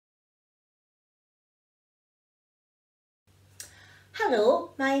Hello,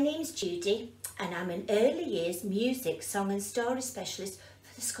 my name's Judy and I'm an early years music, song and story specialist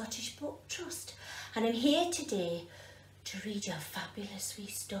for the Scottish Book Trust, and I'm here today to read you a fabulous wee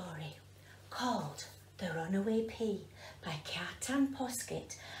story called The Runaway Pea by Kjartan,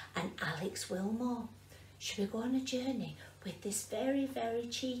 Poskitt and Willmore. Should we go on a journey with this very, very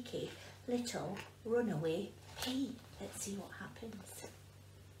cheeky little runaway pea? Let's see what happens.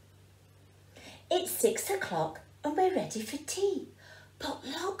 It's 6 o'clock and we're ready for tea. But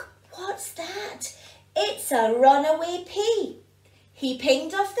look, what's that? It's a runaway pea. He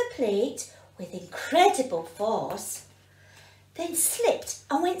pinged off the plate with incredible force, then slipped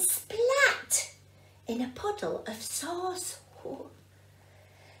and went splat in a puddle of sauce. Oh.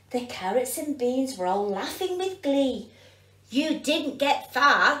 The carrots and beans were all laughing with glee. You didn't get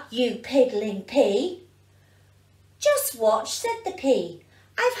far, you piddling pea. Just watch, said the pea.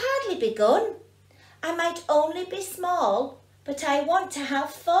 I've hardly begun. I might only be small, but I want to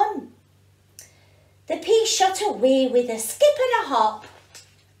have fun. The pea shot away with a skip and a hop.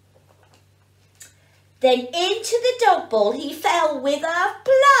 Then into the dog bowl he fell with a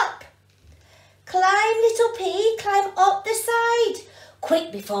plop. Climb, little pea, climb up the side,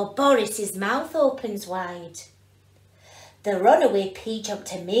 quick before Boris's mouth opens wide. The runaway pea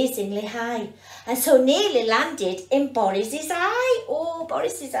jumped amazingly high and so nearly landed in Boris's eye. Oh,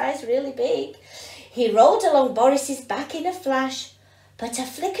 Boris's eye's really big. He rolled along Boris's back in a flash, but a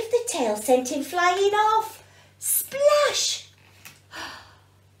flick of the tail sent him flying off. Splash!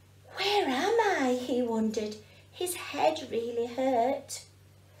 Where am I? He wondered. His head really hurt.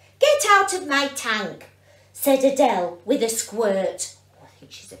 Get out of my tank, said Adele with a squirt. Oh, I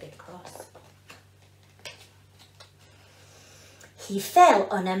think she's a bit cross. He fell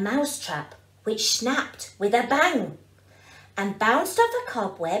on a mousetrap which snapped with a bang and bounced off a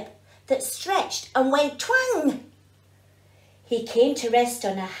cobweb that stretched and went twang. He came to rest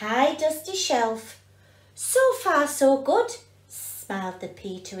on a high dusty shelf. So far so good, smiled the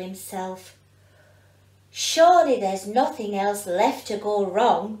pea to himself. Surely there's nothing else left to go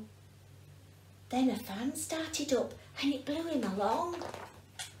wrong. Then a fan started up and it blew him along.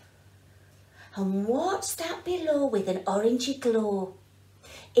 And what's that below with an orangey glow?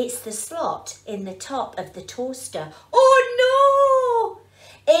 It's the slot in the top of the toaster. Oh no!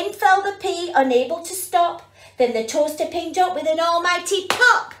 In fell the pea, unable to stop. Then the toaster pinged up with an almighty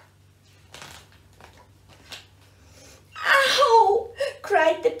pop. Ow!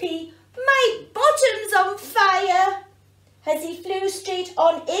 Cried the pea. My bottom's on fire! As he flew straight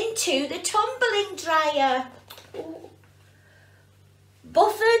on into the tumbling dryer. Ooh.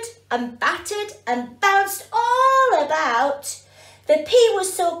 Buffeted and battered and bounced all about. The pea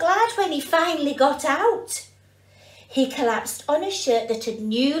was so glad when he finally got out. He collapsed on a shirt that had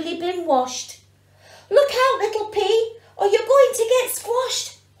newly been washed. Look out, little pea, or you're going to get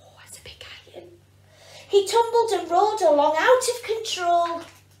squashed. Oh, that's a big iron. He tumbled and rolled along out of control.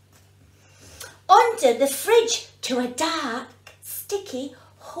 Under the fridge to a dark, sticky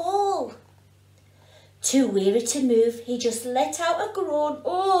hole. Too weary to move, he just let out a groan.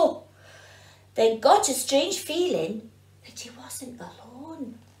 Oh, then got a strange feeling that he wasn't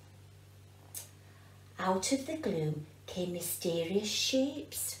alone. Out of the gloom came mysterious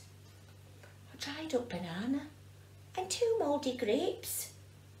shapes. A dried up banana and 2 mouldy grapes.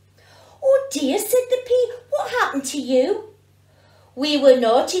 Oh dear, said the pea, what happened to you? We were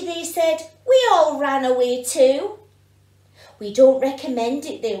naughty, they said. We all ran away too. We don't recommend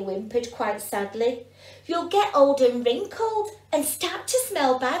it, they whimpered quite sadly. You'll get old and wrinkled and start to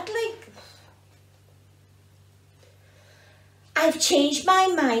smell badly. I've changed my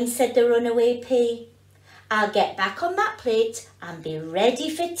mind, said the runaway pea. I'll get back on that plate and be ready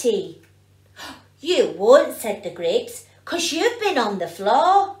for tea. You won't, said the grapes, 'cause you've been on the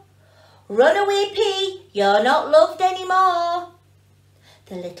floor. Runaway pea, you're not loved anymore.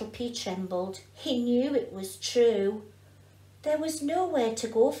 The little pea trembled. He knew it was true. There was nowhere to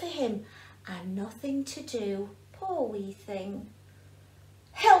go for him and nothing to do. Poor wee thing.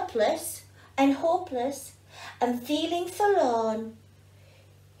 Helpless and hopeless and feeling forlorn,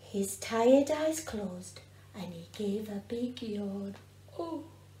 his tired eyes closed and he gave a big yawn. Oh.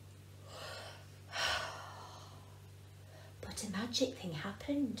 But a magic thing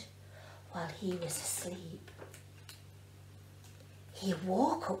happened while he was asleep. He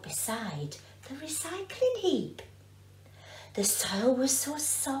woke up beside the recycling heap. The soil was so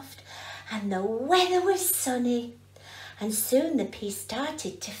soft and the weather was sunny, and soon the pea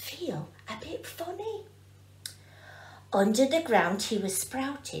started to feel a bit funny. Under the ground he was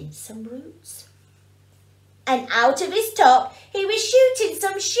sprouting some roots. And out of his top he was shooting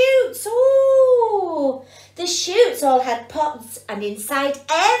some shoots. Ooh! The shoots all had pods, and inside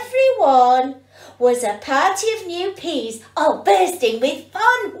every one was a party of new peas, all bursting with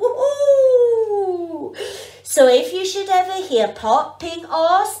fun. Woohoo! So if you should ever hear popping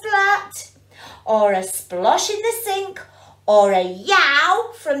or splat, or a splosh in the sink, or a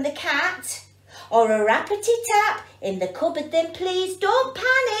yow from the cat, or a rappity-tap in the cupboard, then please don't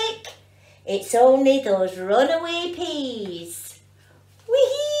panic. It's only those runaway peas.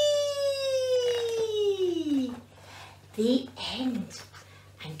 Whee! The end.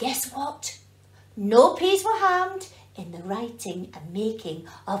 And guess what? No peas were harmed in the writing and making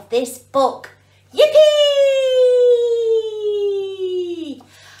of this book. Yippee!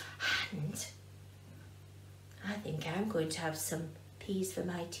 And I think I'm going to have some peas for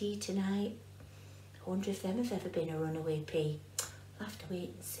my tea tonight. I wonder if them have ever been a runaway pea. I'll have to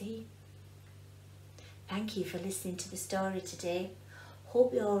wait and see. Thank you for listening to the story today.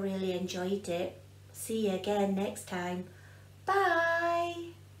 Hope you all really enjoyed it. See you again next time. Bye.